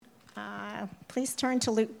Please turn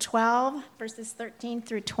to Luke 12, verses 13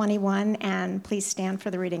 through 21, and please stand for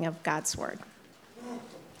the reading of God's word.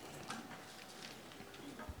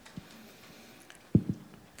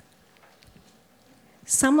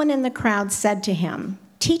 Someone in the crowd said to him,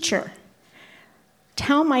 "Teacher,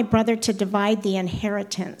 tell my brother to divide the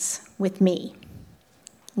inheritance with me."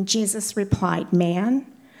 And Jesus replied, "Man,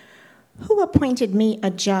 who appointed me a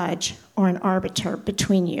judge or an arbiter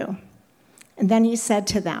between you?" And then he said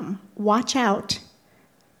to them, "Watch out,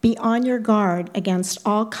 be on your guard against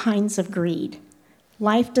all kinds of greed.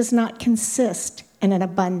 Life does not consist in an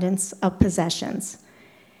abundance of possessions."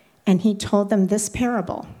 And he told them this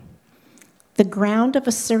parable. The ground of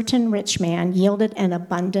a certain rich man yielded an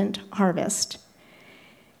abundant harvest.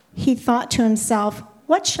 He thought to himself,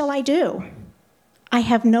 "What shall I do? I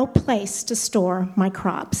have no place to store my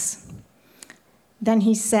crops." Then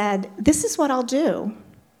he said, "This is what I'll do.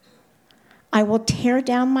 I will tear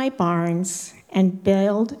down my barns and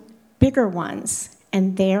build bigger ones,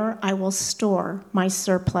 and there I will store my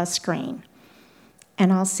surplus grain.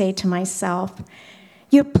 And I'll say to myself,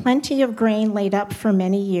 you have plenty of grain laid up for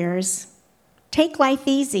many years. Take life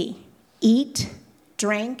easy, eat,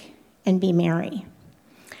 drink, and be merry."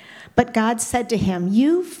 But God said to him,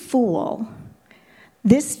 "You fool,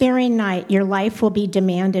 this very night your life will be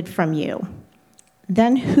demanded from you.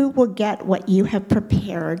 Then who will get what you have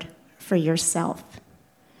prepared for yourself?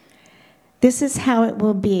 This is how it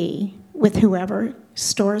will be with whoever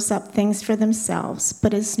stores up things for themselves,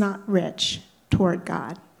 but is not rich toward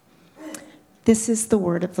God." This is the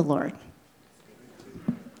word of the Lord.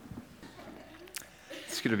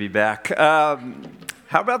 It's good to be back. How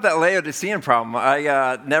about that Laodicean problem?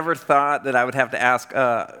 I never thought that I would have to ask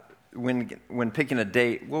when picking a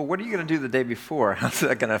date, well, what are you going to do the day before? How's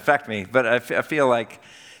that going to affect me? But I feel like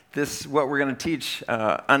what we're going to teach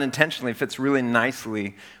unintentionally fits really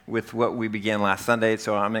nicely with what we began last Sunday,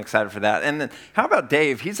 so I'm excited for that. And then how about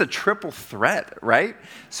Dave? He's a triple threat, right?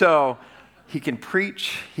 So he can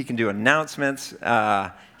preach, he can do announcements,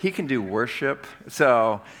 he can do worship.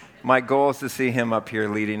 So my goal is to see him up here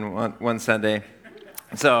leading one Sunday.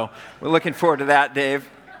 So we're looking forward to that, Dave.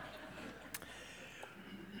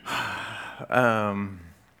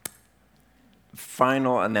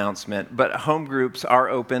 Final announcement, but home groups are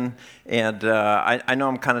open, and I know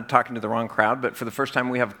I'm kind of talking to the wrong crowd, but for the first time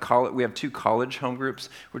we have 2 college home groups,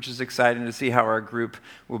 which is exciting to see how our group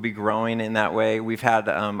will be growing in that way. We've had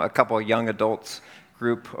a couple of young adults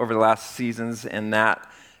group over the last seasons, and that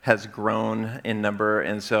has grown in number,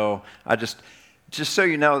 and so I just so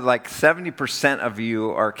you know, like 70% of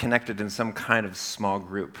you are connected in some kind of small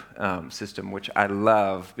group system, which I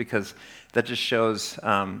love because that just shows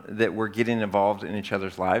that we're getting involved in each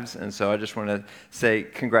other's lives. And so I just want to say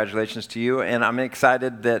congratulations to you. And I'm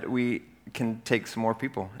excited that we can take some more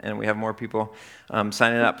people, and we have more people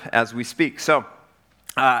signing up as we speak. So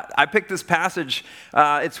I picked this passage.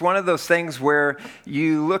 It's one of those things where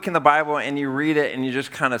you look in the Bible and you read it and you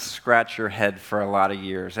just kind of scratch your head for a lot of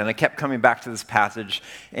years. And I kept coming back to this passage,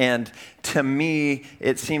 and to me,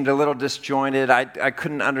 it seemed a little disjointed. I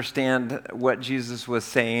couldn't understand what Jesus was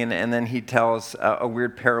saying, and then he tells a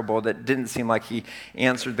weird parable that didn't seem like he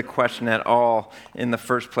answered the question at all in the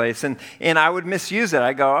first place. And I would misuse it.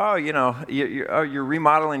 I go, oh, you're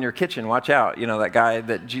remodeling your kitchen. Watch out. You know, that guy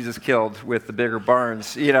that Jesus killed with the bigger barns.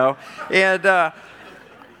 And I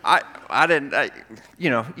didn't,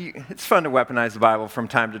 it's fun to weaponize the Bible from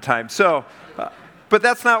time to time. So, but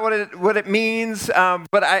that's not what it means.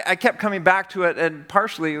 But I kept coming back to it, and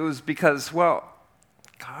partially it was because, well,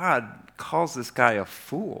 God calls this guy a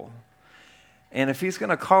fool. And if he's going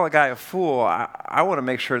to call a guy a fool, I want to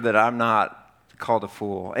make sure that I'm not called a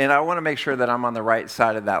fool. And I want to make sure that I'm on the right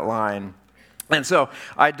side of that line. And so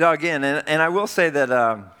I dug in, and I will say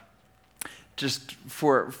that just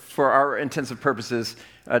for our intensive purposes,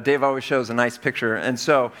 Dave always shows a nice picture. And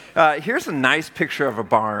so here's a nice picture of a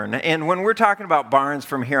barn. And when we're talking about barns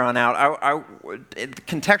from here on out, I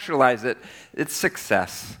contextualize it. It's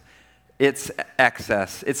success. It's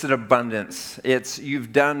excess. It's an abundance. It's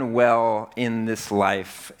you've done well in this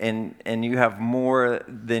life, and you have more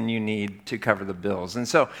than you need to cover the bills. And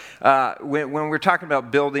so when we're talking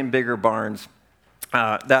about building bigger barns,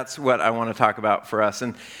 that's what I want to talk about for us.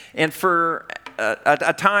 And for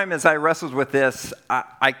a time as I wrestled with this,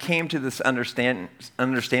 I came to this understanding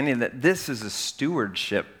that this is a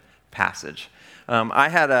stewardship passage. I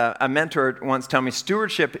had a mentor once tell me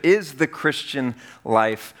stewardship is the Christian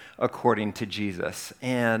life according to Jesus.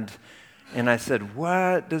 And I said,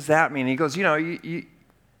 what does that mean? He goes,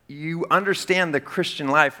 you understand the Christian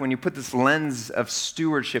life when you put this lens of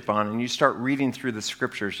stewardship on and you start reading through the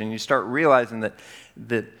scriptures and you start realizing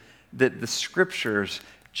that that the scriptures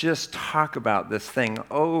just talk about this thing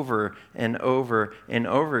over and over and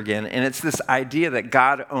over again. And it's this idea that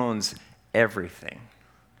God owns everything.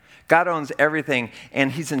 God owns everything,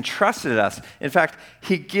 and he's entrusted us. In fact,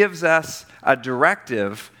 he gives us a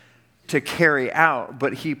directive to carry out,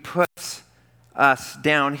 but he puts us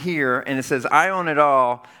down here, and it says, I own it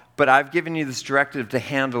all, but I've given you this directive to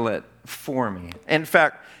handle it for me. In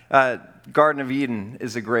fact, Garden of Eden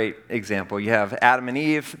is a great example. You have Adam and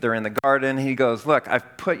Eve, they're in the garden. He goes, look,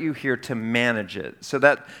 I've put you here to manage it. So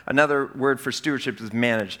that another word for stewardship is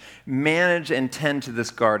manage. Manage and tend to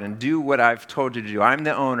this garden. Do what I've told you to do. I'm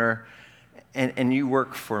the owner, and you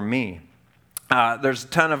work for me. There's a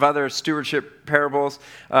ton of other stewardship parables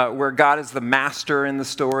where God is the master in the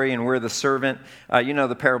story and we're the servant. You know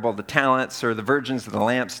the parable of the talents or the virgins of the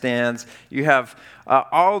lampstands. You have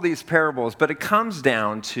all these parables, but it comes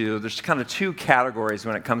down to, there's kind of two categories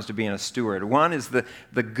when it comes to being a steward. One is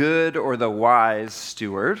the good or the wise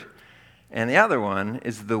steward, and the other one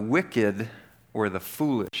is the wicked or the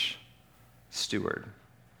foolish steward.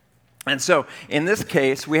 And so, in this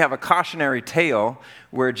case, we have a cautionary tale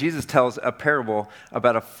where Jesus tells a parable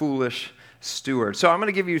about a foolish steward. So I'm going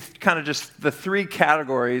to give you kind of just the three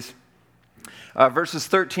categories, verses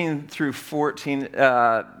 13 through 14.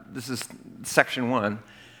 This is section 1.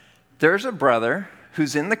 There's a brother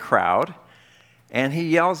who's in the crowd, and he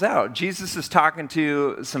yells out. Jesus is talking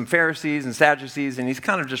to some Pharisees and Sadducees, and he's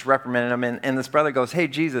kind of just reprimanding them. And this brother goes, hey,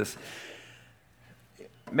 Jesus,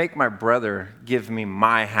 make my brother give me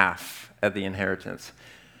my half of the inheritance.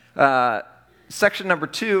 Section number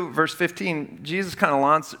 2, verse 15, Jesus kind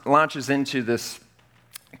of launches into this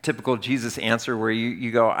typical Jesus answer where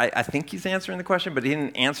you go, I think he's answering the question, but he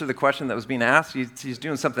didn't answer the question that was being asked. He's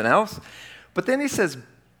doing something else. But then he says,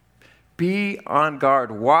 be on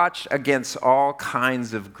guard. Watch against all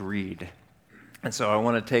kinds of greed. And so I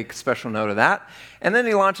want to take special note of that. And then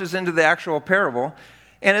he launches into the actual parable.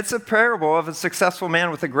 And it's a parable of a successful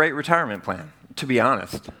man with a great retirement plan, to be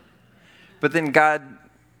honest. But then God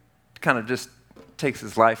kind of just takes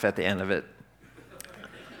his life at the end of it.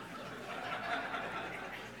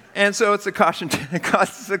 And so it's a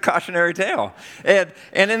cautionary tale. And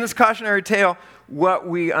in this cautionary tale, what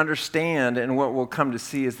we understand and what we'll come to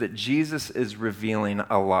see is that Jesus is revealing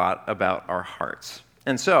a lot about our hearts.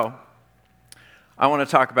 And so I want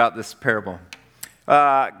to talk about this parable.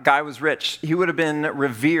 Guy was rich. He would have been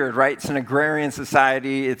revered, right? It's an agrarian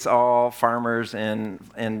society. It's all farmers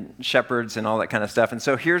and shepherds and all that kind of stuff. And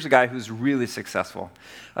so here's a guy who's really successful.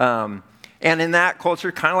 And in that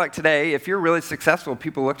culture, kind of like today, if you're really successful,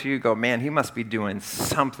 people look to you and go, man, he must be doing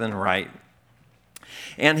something right.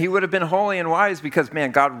 And he would have been holy and wise because,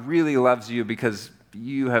 man, God really loves you because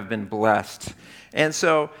you have been blessed. And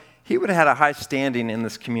so he would have had a high standing in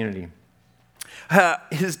this community.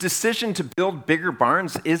 His decision to build bigger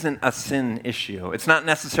barns isn't a sin issue. It's not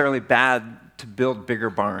necessarily bad to build bigger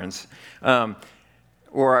barns.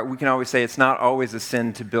 Or we can always say it's not always a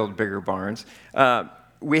sin to build bigger barns.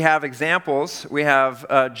 We have examples. We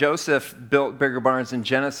have Joseph built bigger barns in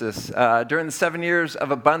Genesis. During the 7 years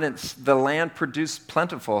of abundance, the land produced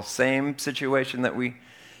plentiful. Same situation that we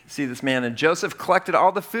see this man. And Joseph collected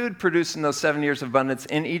all the food produced in those 7 years of abundance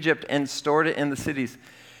in Egypt and stored it in the cities.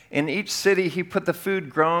 In each city, he put the food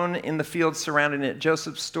grown in the fields surrounding it.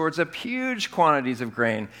 Joseph stores up huge quantities of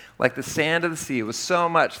grain, like the sand of the sea. It was so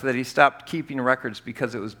much that he stopped keeping records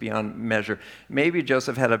because it was beyond measure. Maybe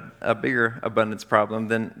Joseph had a bigger abundance problem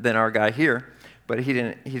than our guy here, but he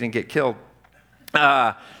didn't get killed.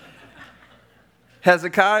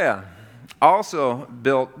 Hezekiah also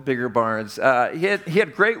built bigger barns. He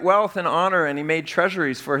had great wealth and honor, and he made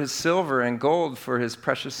treasuries for his silver and gold, for his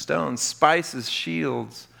precious stones, spices,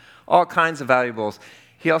 shields, all kinds of valuables.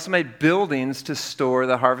 He also made buildings to store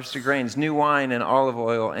the harvested grains, new wine and olive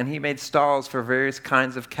oil, and he made stalls for various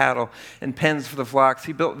kinds of cattle and pens for the flocks.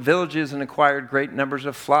 He built villages and acquired great numbers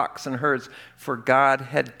of flocks and herds, for God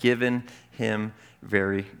had given him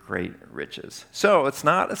very great riches. So it's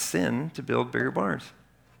not a sin to build bigger barns.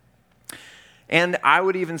 And I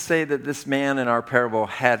would even say that this man in our parable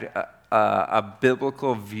had a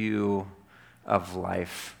biblical view of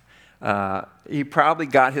life. He probably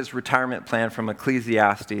got his retirement plan from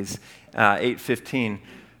Ecclesiastes 8:15.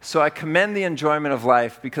 So I commend the enjoyment of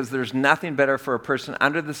life because there's nothing better for a person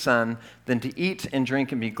under the sun than to eat and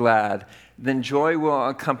drink and be glad. Then joy will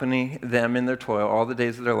accompany them in their toil all the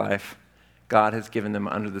days of their life God has given them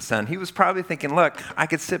under the sun. He was probably thinking, look, I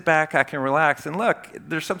could sit back, I can relax. And look,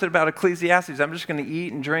 there's something about Ecclesiastes. I'm just going to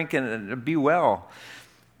eat and drink and be well.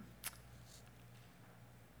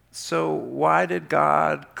 So why did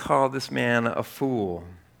God call this man a fool?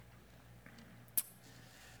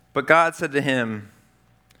 But God said to him,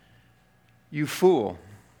 "You fool,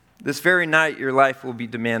 this very night your life will be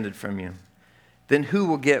demanded from you. Then who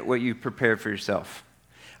will get what you prepared for yourself?"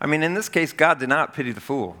 I mean, in this case, God did not pity the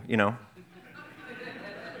fool, you know.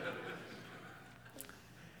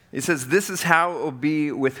 He says, "This is how it will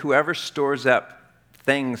be with whoever stores up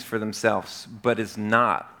things for themselves, but is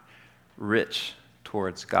not rich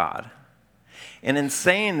towards God." And in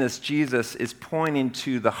saying this, Jesus is pointing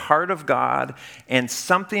to the heart of God and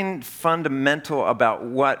something fundamental about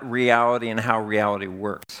what reality and how reality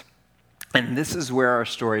works. And this is where our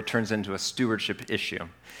story turns into a stewardship issue.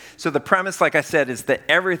 So the premise, like I said, is that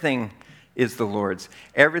everything is the Lord's.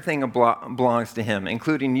 Everything belongs to Him,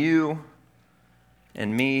 including you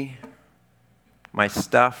and me, my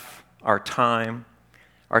stuff, our time,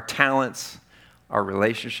 our talents, our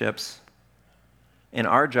relationships. And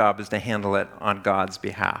our job is to handle it on God's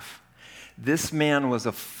behalf. This man was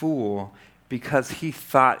a fool because he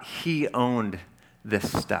thought he owned this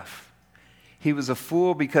stuff. He was a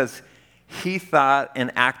fool because he thought and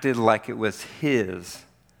acted like it was his.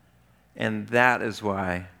 And that is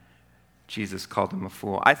why Jesus called him a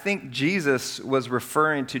fool. I think Jesus was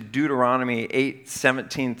referring to Deuteronomy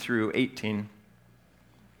 8:17 through 18.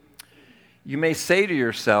 "You may say to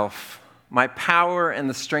yourself, 'My power and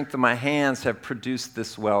the strength of my hands have produced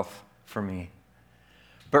this wealth for me.'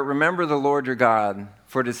 But remember the Lord your God,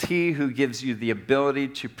 for it is He who gives you the ability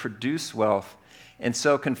to produce wealth and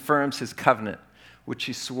so confirms His covenant, which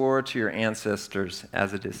He swore to your ancestors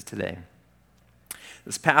as it is today."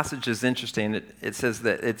 This passage is interesting. It says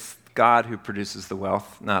that it's God who produces the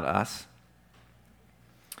wealth, not us.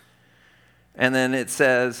 And then it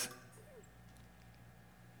says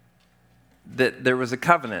that there was a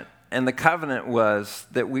covenant. And the covenant was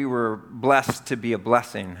that we were blessed to be a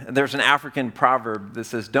blessing. There's an African proverb that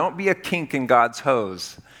says, "Don't be a kink in God's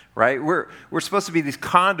hose," right? We're supposed to be these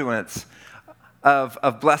conduits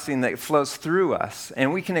of blessing that flows through us.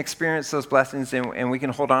 And we can experience those blessings and we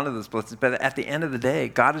can hold on to those blessings. But at the end of the day,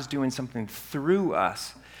 God is doing something through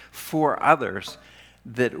us for others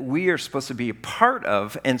that we are supposed to be a part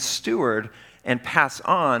of and steward and pass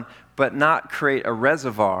on, but not create a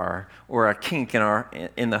reservoir or a kink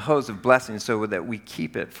in the hose of blessings so that we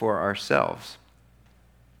keep it for ourselves.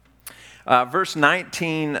 Verse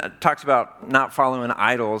 19 talks about not following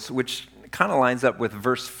idols, which kind of lines up with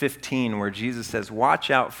verse 15 where Jesus says, "Watch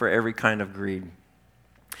out for every kind of greed."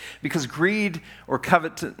 Because greed or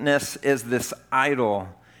covetousness is this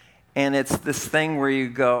idol. And it's this thing where you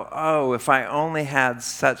go, "Oh, if I only had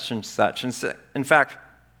such and such." And so, in fact,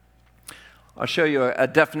 I'll show you a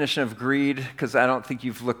definition of greed because I don't think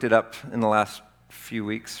you've looked it up in the last few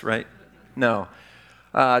weeks, right? No.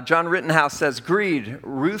 John Rittenhouse says, "Greed,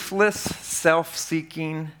 ruthless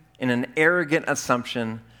self-seeking and an arrogant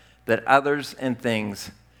assumption that others and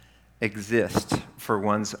things exist for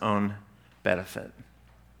one's own benefit."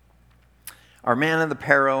 Our man in the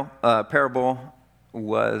parable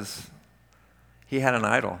he had an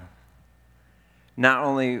idol. Not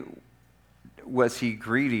only was he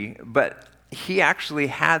greedy, but he actually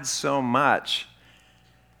had so much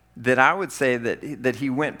that I would say that he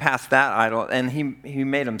went past that idol and he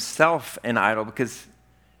made himself an idol because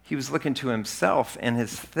he was looking to himself and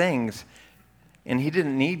his things, and he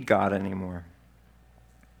didn't need God anymore.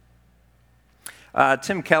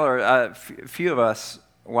 Tim Keller, a few of us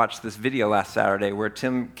watched this video last Saturday where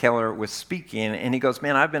Tim Keller was speaking, and he goes,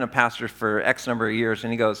 "Man, I've been a pastor for X number of years,"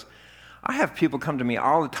 and he goes, "I have people come to me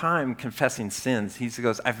all the time confessing sins." He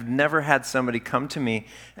goes, "I've never had somebody come to me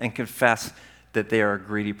and confess that they are a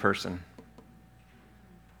greedy person."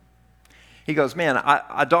 He goes, "Man,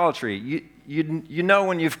 idolatry, you know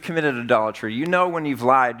when you've committed adultery. You know when you've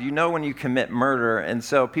lied. You know when you commit murder." And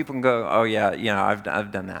so people can go, "Oh, yeah,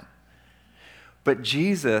 I've done that." But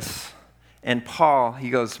Jesus and Paul, he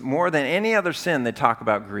goes, more than any other sin, they talk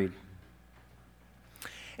about greed.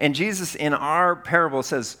 And Jesus in our parable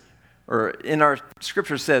says, or in our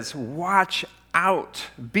scripture says, "Watch out,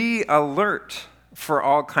 be alert for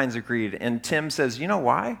all kinds of greed." And Tim says, "You know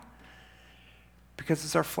why? Because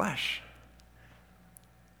it's our flesh."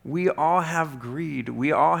 We all have greed.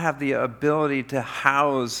 We all have the ability to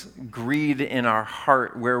house greed in our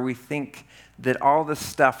heart where we think that all the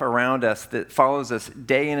stuff around us that follows us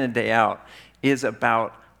day in and day out is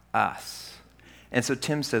about us. And so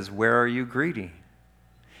Tim says, "Where are you greedy?"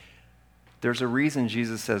 There's a reason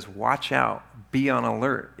Jesus says, "Watch out, be on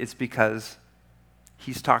alert." It's because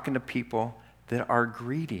he's talking to people that are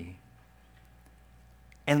greedy.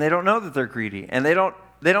 And they don't know that they're greedy. And they don't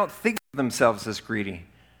think of themselves as greedy.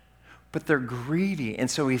 But they're greedy.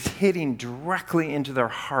 And so he's hitting directly into their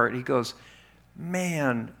heart. He goes,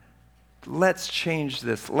 "Man, let's change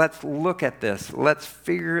this. Let's look at this. Let's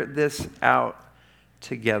figure this out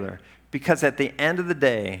together. Because at the end of the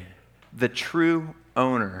day, the true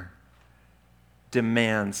owner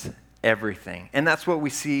demands everything. And that's what we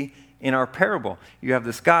see in our parable. You have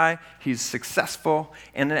this guy, he's successful,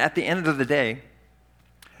 and then at the end of the day,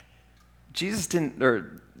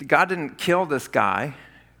 God didn't kill this guy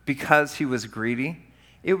because he was greedy.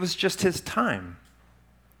 It was just his time.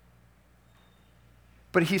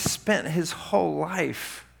 But he spent his whole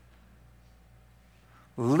life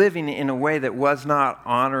living in a way that was not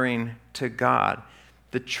honoring to God.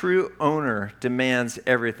 The true owner demands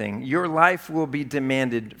everything. Your life will be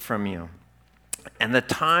demanded from you. And the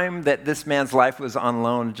time that this man's life was on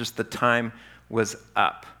loan, just the time was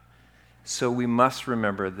up. So we must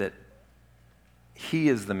remember that he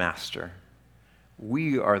is the master.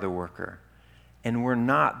 We are the worker. And we're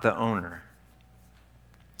not the owner.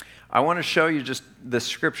 I want to show you just the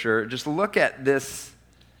scripture. Just look at this,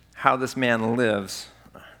 how this man lives.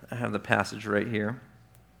 I have the passage right here.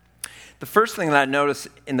 The first thing that I notice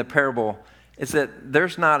in the parable is that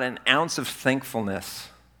there's not an ounce of thankfulness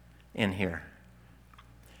in here.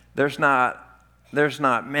 There's not,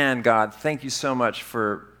 man, God, thank you so much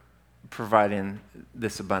for providing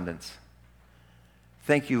this abundance.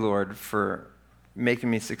 Thank you, Lord, for making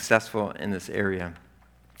me successful in this area.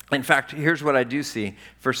 In fact, here's what I do see.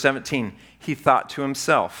 Verse 17, he thought to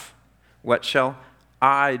himself, what shall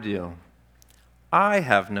I do? I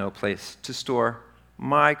have no place to store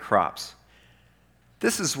my crops.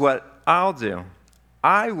 This is what I'll do.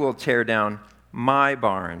 I will tear down my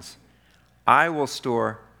barns. I will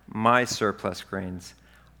store my surplus grains.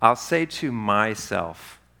 I'll say to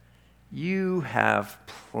myself, you have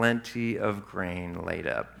plenty of grain laid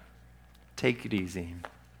up. Take it easy.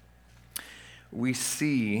 We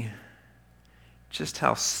see just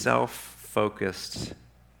how self-focused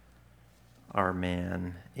our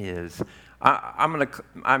man is.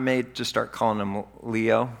 I may just start calling him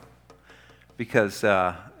Leo because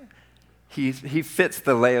he fits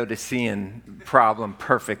the Laodicean problem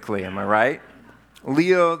perfectly. Am I right?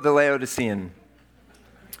 Leo the Laodicean.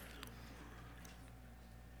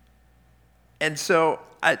 And so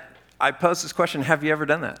I pose this question, have you ever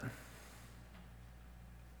done that?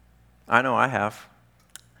 I know I have.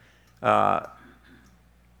 The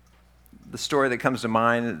story that comes to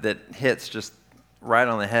mind that hits just right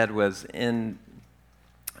on the head was in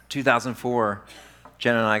 2004,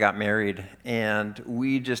 Jen and I got married, and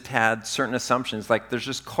we just had certain assumptions. Like, there's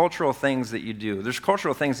just cultural things that you do. There's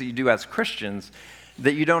cultural things that you do as Christians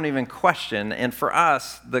that you don't even question. And for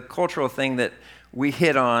us, the cultural thing that we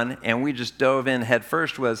hit on and we just dove in head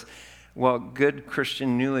first was, well, good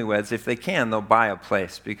Christian newlyweds, if they can, they'll buy a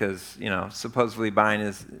place because, supposedly buying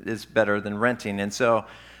is better than renting. And so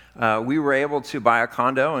we were able to buy a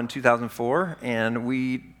condo in 2004,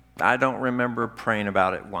 and I don't remember praying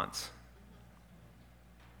about it once.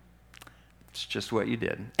 It's just what you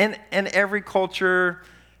did. And every culture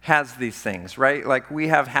has these things, right? Like, we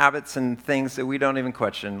have habits and things that we don't even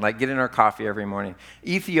question, like getting our coffee every morning.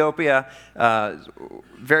 Ethiopia,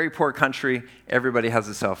 very poor country, everybody has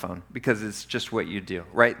a cell phone because it's just what you do,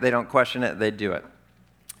 right? They don't question it, they do it.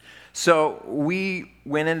 So we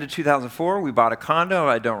went into 2004, we bought a condo,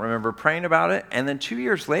 I don't remember praying about it, and then 2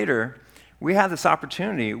 years later, we had this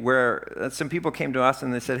opportunity where some people came to us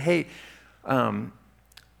and they said, hey,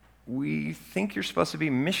 we think you're supposed to be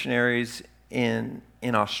missionaries in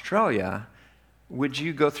Australia. Would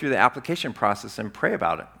you go through the application process and pray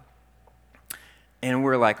about it? And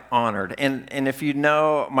we're like honored. And if you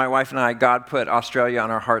know, my wife and I, God put Australia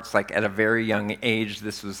on our hearts like at a very young age.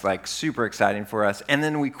 This was like super exciting for us. And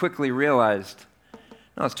then we quickly realized,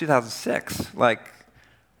 no, it's 2006. Like,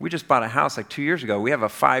 we just bought a house like 2 years ago. We have a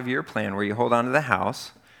 5-year plan where you hold on to the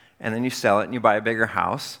house and then you sell it and you buy a bigger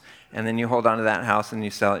house. And then you hold on to that house and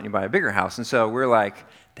you sell it and you buy a bigger house. And so we're like,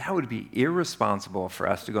 that would be irresponsible for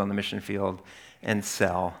us to go on the mission field and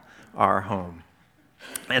sell our home.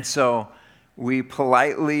 And so we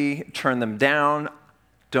politely turned them down,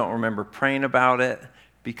 don't remember praying about it,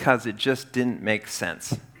 because it just didn't make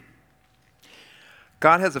sense.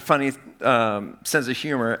 God has a funny sense of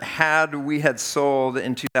humor. Had we had sold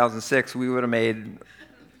in 2006, we would have made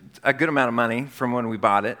a good amount of money from when we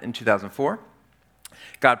bought it in 2004.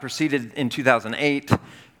 God proceeded in 2008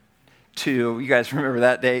 to, you guys remember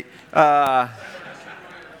that date,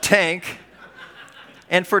 tank.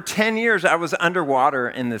 And for 10 years, I was underwater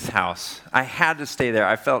in this house. I had to stay there.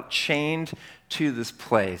 I felt chained to this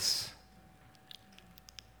place.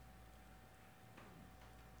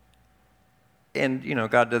 And,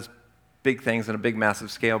 God does big things on a big,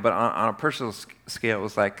 massive scale, but on a personal scale, it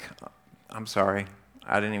was like, I'm sorry.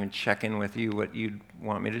 I didn't even check in with you what you'd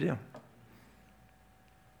want me to do.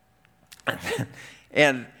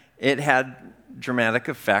 And it had dramatic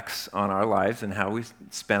effects on our lives and how we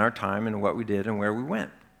spent our time and what we did and where we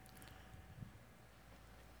went.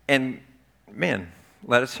 And man,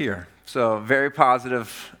 let us hear. So, very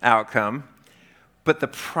positive outcome, but the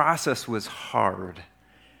process was hard,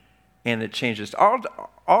 and it changes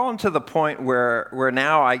all into the point where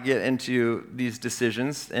now I get into these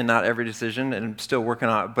decisions, and not every decision, and I'm still working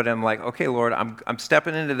on it, but I'm like, okay, Lord, I'm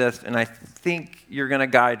stepping into this, and I think you're going to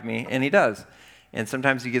guide me, and he does. And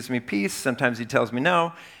sometimes he gives me peace, sometimes he tells me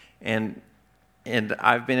no, and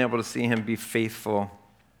I've been able to see him be faithful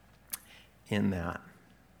in that.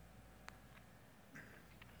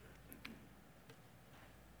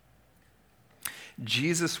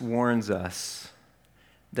 Jesus warns us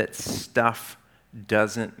that stuff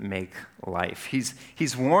doesn't make life.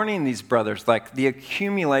 He's warning these brothers, like the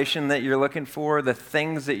accumulation that you're looking for, the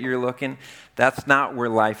things that you're looking, that's not where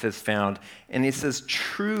life is found. And he says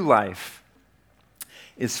true life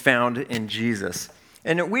is found in Jesus.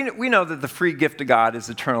 And we know that the free gift of God is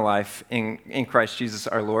eternal life in Christ Jesus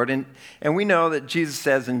our Lord. And we know that Jesus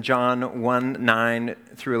says in John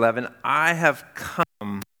 1:9-11, I have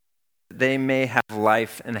come they may have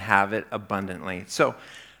life and have it abundantly. So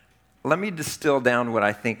let me distill down what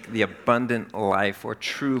I think the abundant life or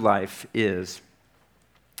true life is.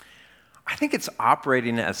 I think it's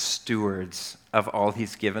operating as stewards of all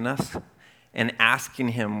he's given us and asking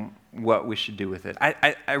him what we should do with it.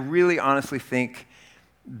 I really honestly think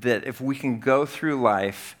that if we can go through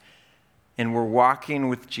life and we're walking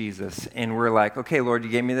with Jesus and we're like, okay, Lord, you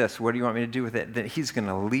gave me this. What do you want me to do with it? That he's going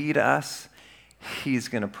to lead us. He's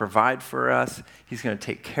going to provide for us. He's going to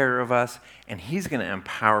take care of us. And he's going to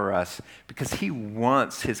empower us because he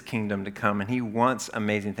wants his kingdom to come and he wants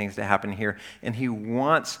amazing things to happen here. And he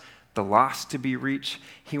wants the lost to be reached.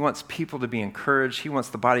 He wants people to be encouraged. He wants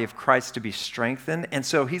the body of Christ to be strengthened. And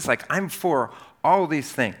so he's like, I'm for all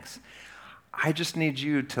these things. I just need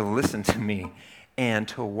you to listen to me and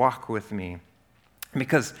to walk with me.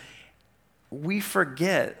 Because we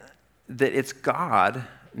forget that it's God,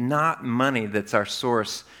 not money, that's our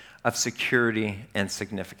source of security and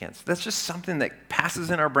significance. That's just something that passes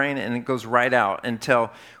in our brain and it goes right out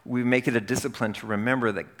until we make it a discipline to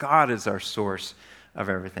remember that God is our source of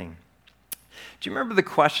everything. Do you remember the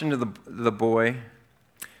question to the boy,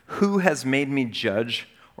 who has made me judge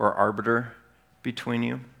or arbiter between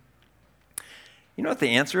you? You know what the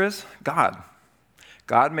answer is? God.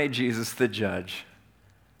 God made Jesus the judge.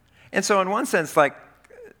 And so in one sense, like,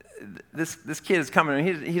 this kid is coming,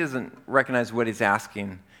 and he doesn't recognize what he's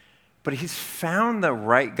asking, but he's found the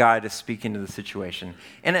right guy to speak into the situation.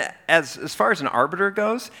 And as far as an arbiter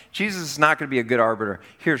goes, Jesus is not going to be a good arbiter.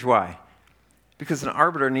 Here's why. Because an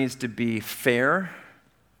arbiter needs to be fair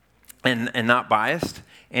and not biased,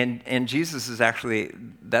 and Jesus is actually,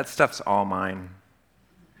 that stuff's all mine.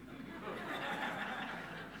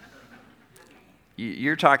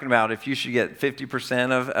 You're talking about if you should get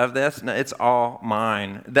 50% of this. No, it's all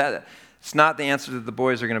mine. It's not the answer that the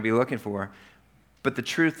boys are going to be looking for. But the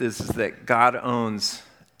truth is that God owns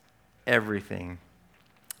everything.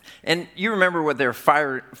 And you remember what they're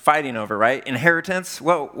fighting over, right? Inheritance.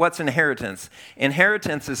 Well, what's inheritance?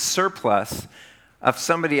 Inheritance is surplus of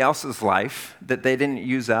somebody else's life that they didn't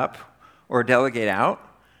use up or delegate out.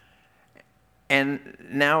 And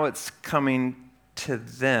now it's coming to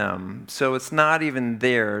them, so it's not even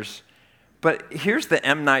theirs. But here's the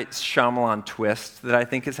M. Night Shyamalan twist that I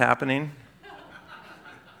think is happening.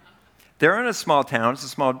 They're in a small town, it's a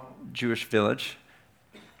small Jewish village.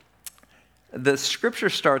 The scripture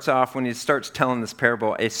starts off when he starts telling this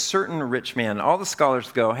parable, a certain rich man. All the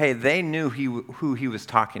scholars go, hey, they knew who he was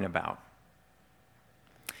talking about.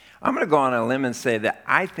 I'm going to go on a limb and say that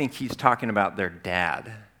I think he's talking about their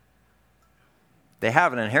dad. They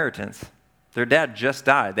have an inheritance. Their dad just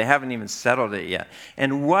died. They haven't even settled it yet.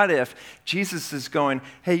 And what if Jesus is going,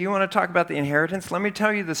 hey, you want to talk about the inheritance? Let me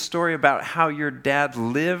tell you the story about how your dad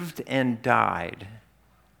lived and died.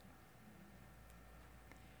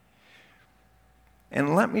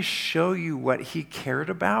 And let me show you what he cared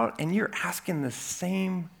about. And you're asking the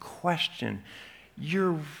same question.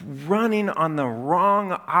 You're running on the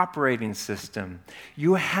wrong operating system.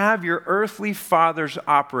 You have your earthly father's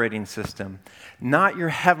operating system, not your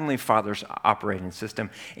heavenly father's operating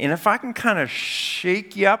system. And if I can kind of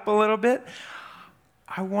shake you up a little bit,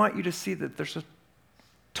 I want you to see that there's a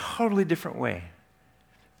totally different way.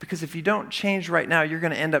 Because if you don't change right now, you're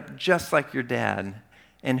going to end up just like your dad.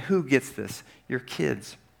 And who gets this? Your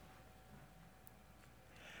kids.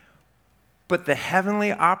 But the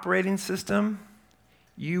heavenly operating system,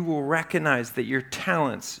 you will recognize that your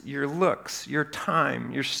talents, your looks, your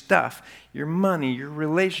time, your stuff, your money, your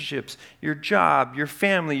relationships, your job, your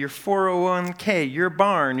family, your 401k, your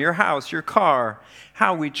barn, your house, your car,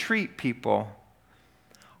 how we treat people,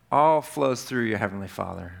 all flows through your Heavenly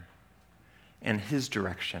Father and His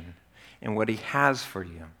direction and what He has for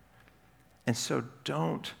you. And so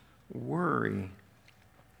don't worry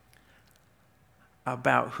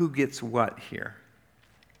about who gets what here.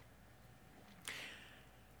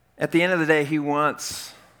 At the end of the day, He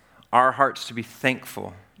wants our hearts to be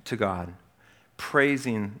thankful to God,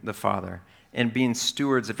 praising the Father, and being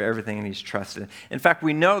stewards of everything He's trusted. In fact,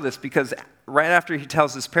 we know this because right after He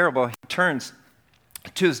tells this parable, He turns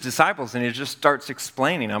to His disciples and He just starts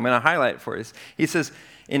explaining. I'm going to highlight it for you. He says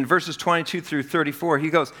in verses 22 through 34,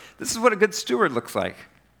 He goes, this is what a good steward looks like.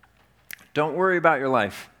 Don't worry about your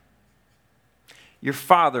life. Your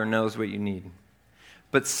Father knows what you need,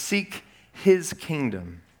 but seek His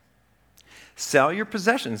kingdom. Sell your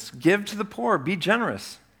possessions, give to the poor, be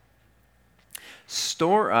generous.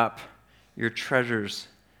 Store up your treasures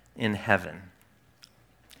in heaven.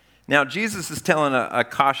 Now, Jesus is telling a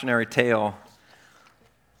cautionary tale,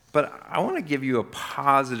 but I want to give you a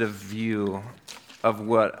positive view of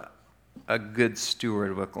what a good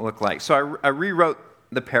steward would look like. So I rewrote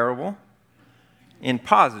the parable in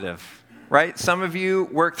positive, right? Some of you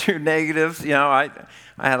work through negatives. You know, I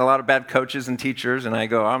had a lot of bad coaches and teachers, and I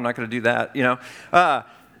go, I'm not going to do that, you know.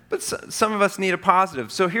 But some of us need a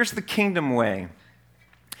positive. So here's the kingdom way.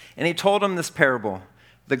 And He told them this parable.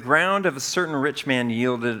 The ground of a certain rich man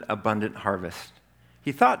yielded abundant harvest.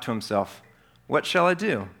 He thought to himself, what shall I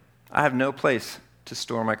do? I have no place to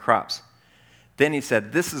store my crops. Then he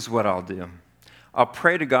said, this is what I'll do. I'll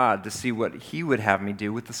pray to God to see what He would have me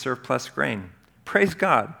do with the surplus grain. Praise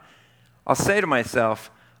God. I'll say to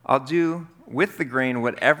myself, I'll do with the grain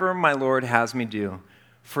whatever my Lord has me do,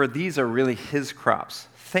 for these are really His crops.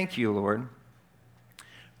 Thank you, Lord.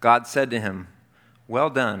 God said to him, well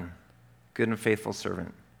done, good and faithful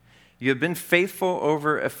servant. You have been faithful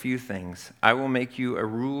over a few things. I will make you a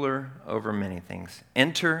ruler over many things.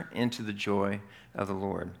 Enter into the joy of the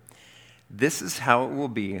Lord. This is how it will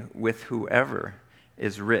be with whoever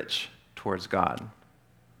is rich towards God.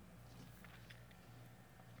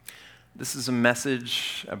 This is a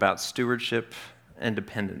message about stewardship and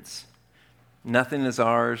dependence. Nothing is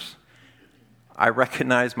ours. I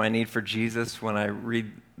recognize my need for Jesus when I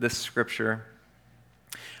read this scripture.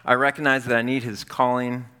 I recognize that I need His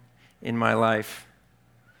calling in my life.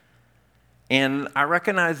 And I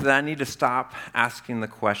recognize that I need to stop asking the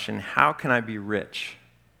question, how can I be rich?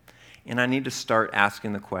 And I need to start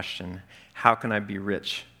asking the question, how can I be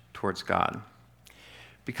rich towards God?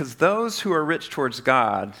 Because those who are rich towards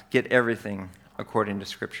God get everything according to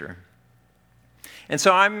Scripture. And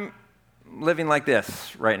so I'm living like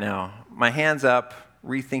this right now. My hands up,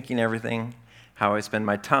 rethinking everything, how I spend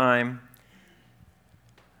my time,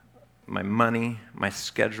 my money, my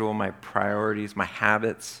schedule, my priorities, my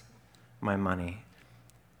habits, my money.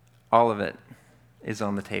 All of it is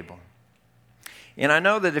on the table. And I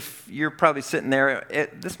know that if you're probably sitting there,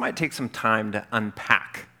 this might take some time to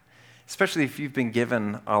unpack, especially if you've been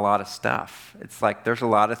given a lot of stuff. It's like there's a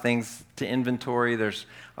lot of things to inventory. There's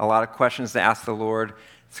a lot of questions to ask the Lord.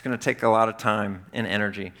 It's going to take a lot of time and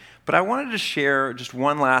energy. But I wanted to share just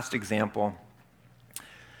one last example.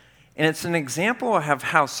 And it's an example of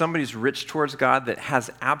how somebody's rich towards God that has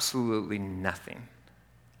absolutely nothing.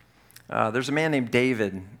 There's a man named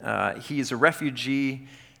David. He's a refugee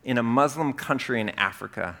in a Muslim country in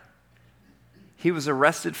Africa. He was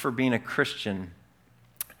arrested for being a Christian,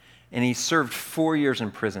 and he served 4 years in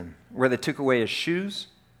prison, where they took away his shoes,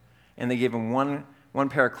 and they gave him one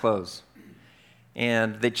pair of clothes.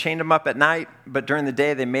 And they chained him up at night, but during the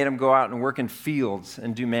day, they made him go out and work in fields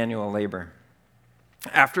and do manual labor.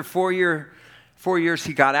 After 4 years,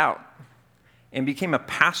 he got out and became a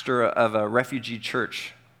pastor of a refugee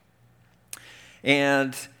church.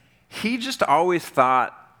 And he just always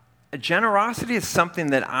thought, generosity is something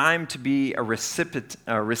that I'm to be a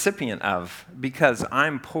recipient of because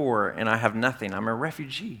I'm poor and I have nothing. I'm a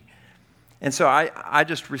refugee. And so I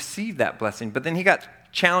just received that blessing. But then he got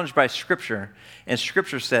challenged by Scripture, and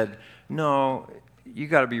Scripture said, no, you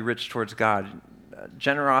got to be rich towards God.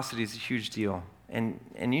 Generosity is a huge deal, and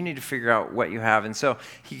you need to figure out what you have. And so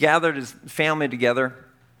he gathered his family together,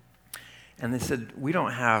 and they said, we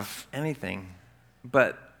don't have anything,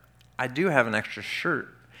 but I do have an extra shirt.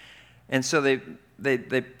 And so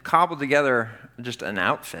they cobbled together just an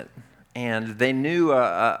outfit, and they knew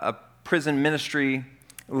a prison ministry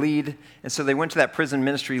lead. And so they went to that prison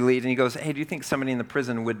ministry lead, and he goes, hey, do you think somebody in the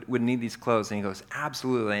prison would need these clothes? And he goes,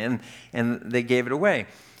 absolutely. And they gave it away.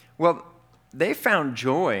 Well, they found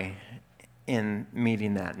joy in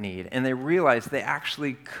meeting that need, and they realized they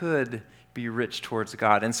actually could be rich towards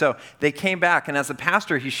God. And so they came back, and as a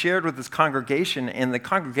pastor, he shared with his congregation, and the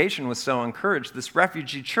congregation was so encouraged. This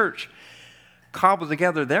refugee church cobbled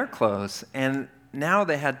together their clothes, and now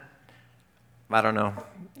they had, I don't know,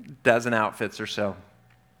 a dozen outfits or so.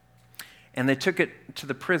 And they took it to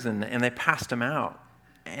the prison, and they passed them out.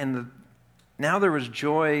 And now there was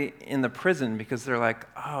joy in the prison because they're like,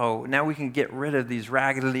 oh, now we can get rid of these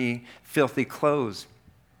raggedy, filthy clothes.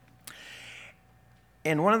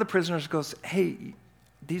 And one of the prisoners goes, hey,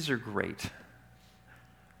 these are great.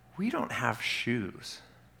 We don't have shoes.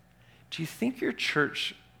 Do you think your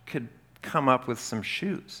church could come up with some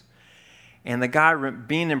shoes? And the guy,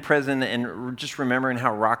 being in prison and just remembering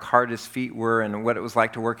how rock hard his feet were and what it was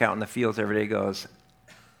like to work out in the fields every day, goes,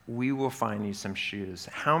 we will find you some shoes.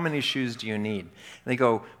 How many shoes do you need? And they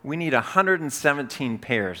go, we need 117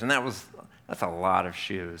 pairs. And that's a lot of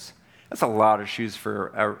shoes. That's a lot of shoes for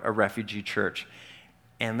a refugee church.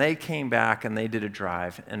 And they came back and they did a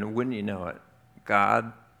drive. And wouldn't you know it,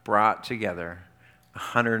 God brought together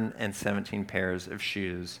 117 pairs of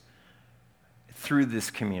shoes through this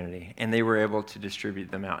community, and they were able to distribute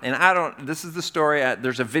them out. And this is the story.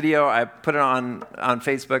 There's a video. I put it on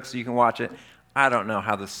Facebook so you can watch it. I don't know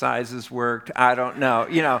how the sizes worked. I don't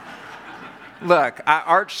know. Look,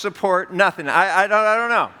 arch support, nothing. I don't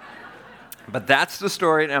know. But that's the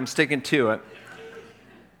story, and I'm sticking to it.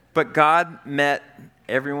 But God met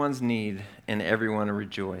everyone's need, and everyone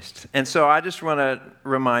rejoiced. And so I just want to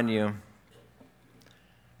remind you,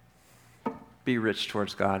 be rich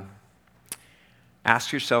towards God.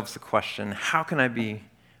 Ask yourselves the question, how can I be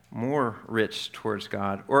more rich towards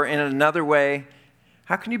God? Or in another way,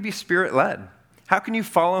 how can you be Spirit-led? How can you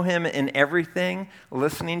follow him in everything,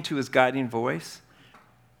 listening to his guiding voice?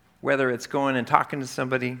 Whether it's going and talking to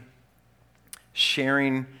somebody,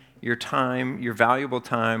 sharing your time, your valuable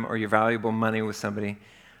time, or your valuable money with somebody,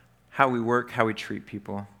 how we work, how we treat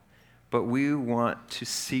people. But we want to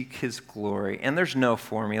seek his glory. And there's no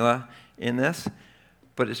formula in this,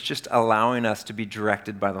 but it's just allowing us to be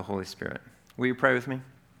directed by the Holy Spirit. Will you pray with me?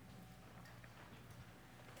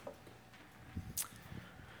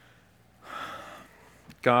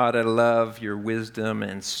 God, I love your wisdom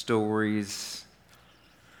and stories.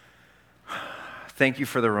 Thank you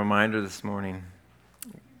for the reminder this morning.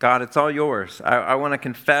 God, it's all yours. I want to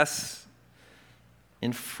confess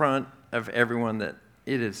in front of everyone that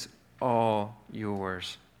it is all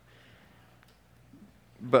yours.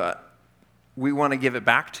 But we want to give it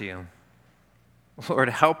back to you. Lord,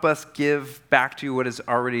 help us give back to you what is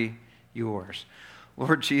already yours.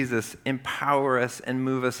 Lord Jesus, empower us and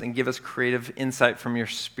move us and give us creative insight from your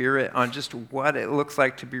Spirit on just what it looks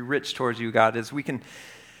like to be rich towards you, God, as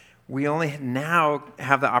we only now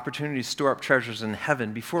have the opportunity to store up treasures in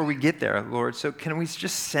heaven before we get there, Lord. So can we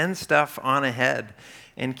just send stuff on ahead?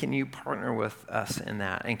 And can you partner with us in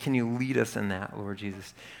that? And can you lead us in that, Lord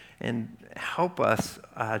Jesus? And help us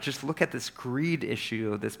just look at this greed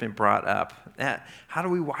issue that's been brought up. How do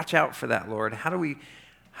we watch out for that, Lord? How do we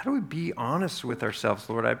be honest with ourselves,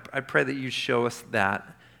 Lord? I pray that you show us that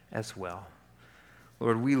as well.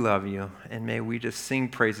 Lord, we love you, and may we just sing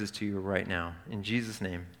praises to you right now. In Jesus'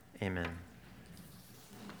 name, amen.